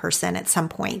together in person at some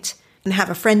point and have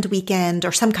a friend weekend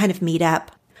or some kind of meetup.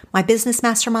 My business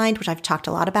mastermind, which I've talked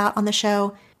a lot about on the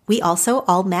show, we also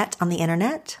all met on the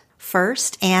internet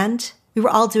first, and we were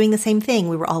all doing the same thing.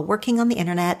 We were all working on the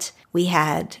internet. We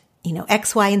had,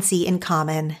 X, Y, and Z in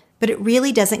common, but it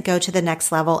really doesn't go to the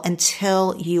next level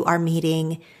until you are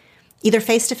meeting either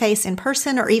face-to-face in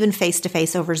person or even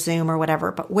face-to-face over Zoom or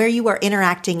whatever, but where you are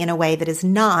interacting in a way that is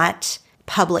not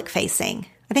public-facing.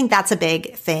 I think that's a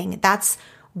big thing. That's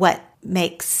what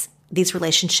makes these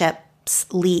relationships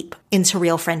leap into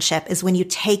real friendship, is when you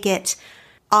take it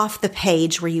off the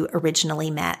page where you originally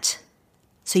met.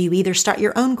 So you either start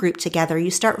your own group together,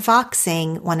 you start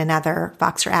Voxing one another.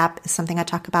 Voxer app is something I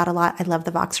talk about a lot. I love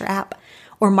the Voxer app.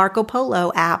 Or Marco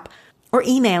Polo app, or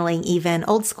emailing even,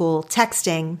 old school,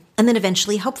 texting. And then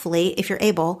eventually, hopefully, if you're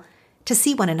able to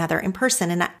see one another in person.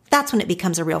 And that's when it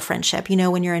becomes a real friendship.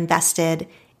 When you're invested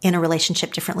in a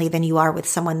relationship differently than you are with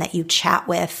someone that you chat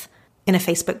with in a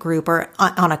Facebook group or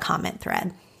on a comment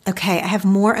thread. Okay, I have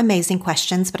more amazing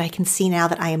questions, but I can see now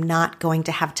that I am not going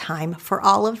to have time for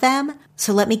all of them.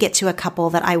 So let me get to a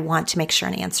couple that I want to make sure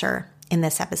and answer in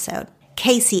this episode.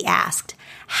 Casey asked,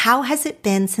 how has it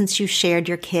been since you shared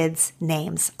your kids'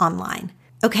 names online?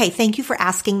 Okay, thank you for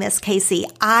asking this, Casey.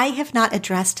 I have not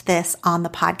addressed this on the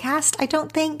podcast, I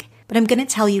don't think, but I'm going to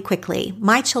tell you quickly.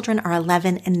 My children are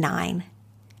 11 and 9.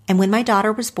 And when my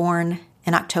daughter was born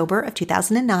in October of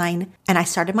 2009, and I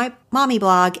started my mommy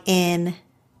blog in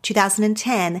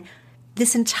 2010,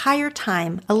 this entire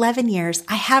time, 11 years,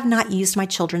 I have not used my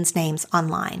children's names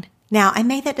online. Now, I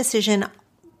made that decision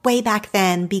way back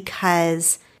then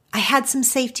because I had some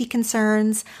safety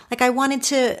concerns. Like, I wanted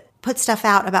to put stuff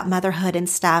out about motherhood and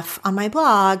stuff on my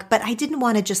blog, but I didn't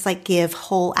want to just give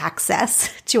whole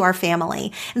access to our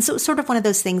family. And so it was sort of one of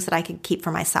those things that I could keep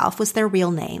for myself was their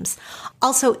real names.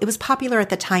 Also, it was popular at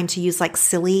the time to use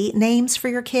silly names for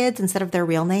your kids instead of their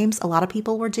real names. A lot of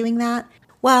people were doing that.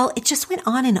 Well, it just went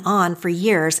on and on for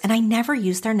years, and I never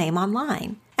used their name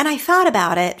online. And I thought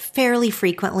about it fairly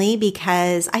frequently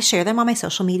because I share them on my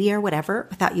social media or whatever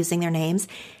without using their names.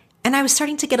 And I was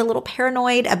starting to get a little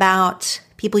paranoid about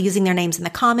people using their names in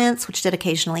the comments, which did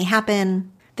occasionally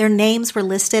happen. Their names were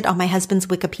listed on my husband's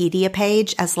Wikipedia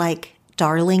page as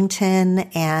Darlington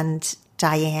and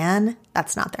Diane.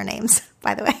 That's not their names,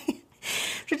 by the way.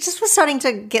 It just was starting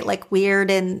to get weird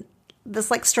and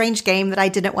this strange game that I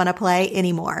didn't want to play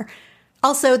anymore.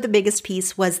 Also, the biggest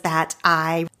piece was that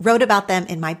I wrote about them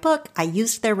in my book. I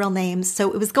used their real names,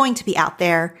 so it was going to be out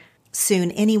there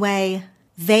soon anyway.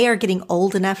 They are getting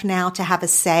old enough now to have a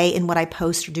say in what I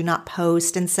post or do not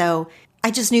post. And so I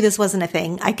just knew this wasn't a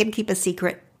thing I could keep a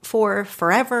secret for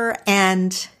forever.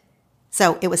 And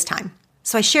so it was time.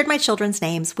 So I shared my children's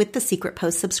names with the Secret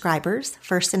Post subscribers,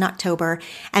 first in October.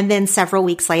 And then several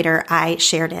weeks later, I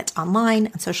shared it online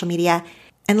on social media.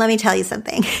 And let me tell you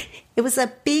something. It was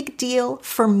a big deal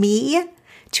for me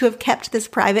to have kept this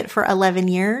private for 11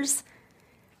 years.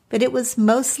 But it was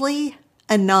mostly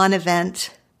a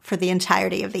non-event for the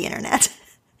entirety of the internet.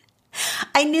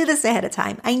 I knew this ahead of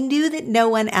time. I knew that no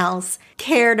one else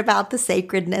cared about the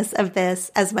sacredness of this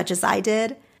as much as I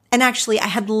did. And actually, I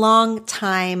had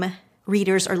long-time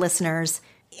readers or listeners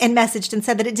and messaged and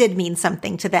said that it did mean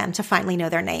something to them to finally know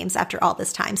their names after all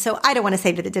this time. So I don't want to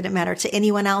say that it didn't matter to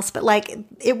anyone else, but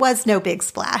it was no big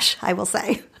splash, I will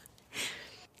say.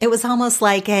 It was almost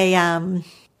like a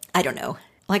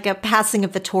passing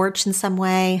of the torch in some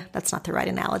way. That's not the right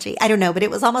analogy. I don't know, but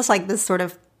it was almost like this sort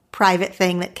of private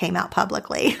thing that came out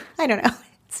publicly. I don't know.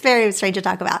 It's very strange to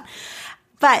talk about.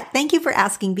 But thank you for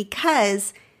asking,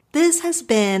 because this has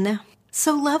been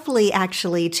so lovely,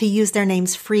 actually, to use their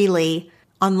names freely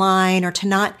online or to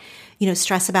not,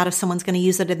 stress about if someone's going to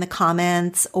use it in the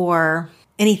comments or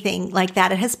anything like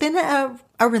that. It has been a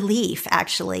relief,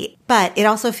 actually. But it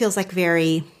also feels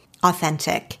very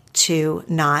authentic to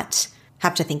not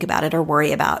have to think about it or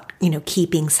worry about,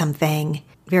 keeping something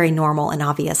very normal and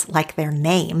obvious like their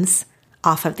names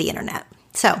off of the internet.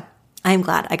 So I'm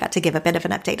glad I got to give a bit of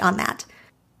an update on that.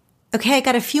 Okay, I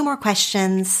got a few more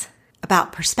questions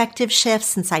about perspective shifts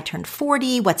since I turned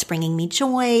 40, what's bringing me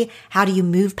joy, how do you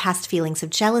move past feelings of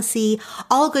jealousy,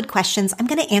 all good questions. I'm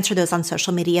going to answer those on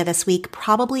social media this week,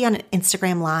 probably on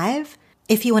Instagram Live.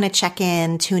 If you want to check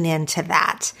in, tune in to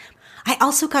that. I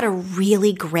also got a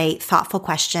really great, thoughtful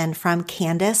question from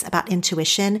Candace about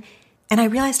intuition. And I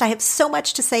realized I have so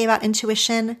much to say about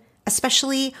intuition,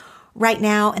 especially right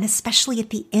now and especially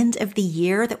at the end of the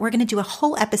year, that we're going to do a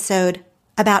whole episode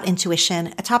about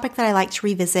intuition, a topic that I like to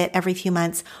revisit every few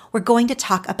months. We're going to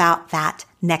talk about that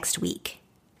next week.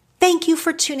 Thank you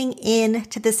for tuning in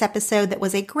to this episode that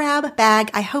was a grab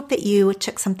bag. I hope that you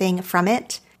took something from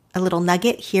it, a little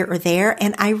nugget here or there,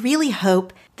 and I really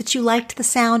hope that you liked the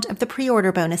sound of the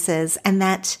pre-order bonuses and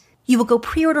that you will go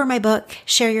pre-order my book,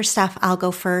 Share Your Stuff, I'll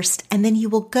Go First, and then you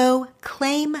will go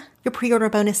claim your pre-order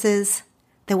bonuses.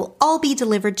 They will all be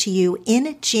delivered to you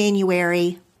in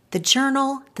January. The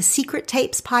Journal, the Secret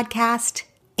Tapes podcast,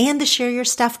 and the Share Your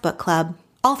Stuff book club.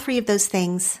 All three of those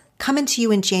things coming to you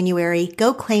in January.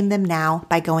 Go claim them now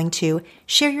by going to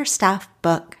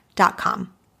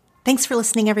shareyourstuffbook.com. Thanks for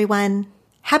listening, everyone.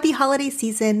 Happy holiday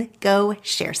season. Go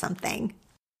share something.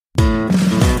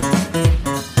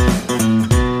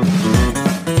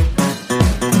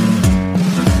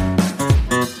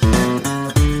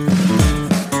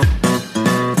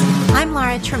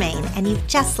 Tremaine, and you've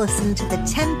just listened to the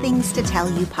 10 Things to Tell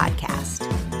You podcast.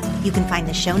 You can find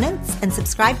the show notes and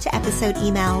subscribe to episode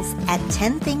emails at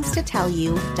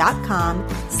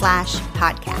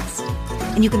 10thingstotellyou.com/podcast.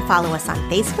 And you can follow us on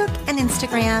Facebook and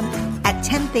Instagram at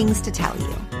 10 Things to Tell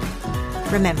You.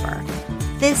 Remember,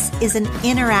 this is an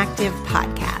interactive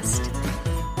podcast.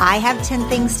 I have 10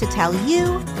 things to tell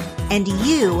you, and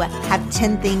you have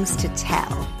 10 things to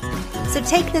tell. So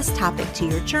take this topic to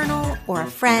your journal or a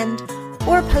friend,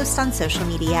 or post on social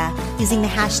media using the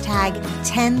hashtag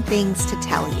 10 Things to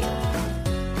Tell You.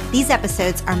 These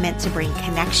episodes are meant to bring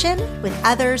connection with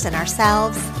others and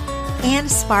ourselves and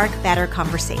spark better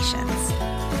conversations.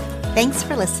 Thanks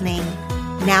for listening.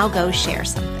 Now go share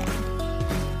something.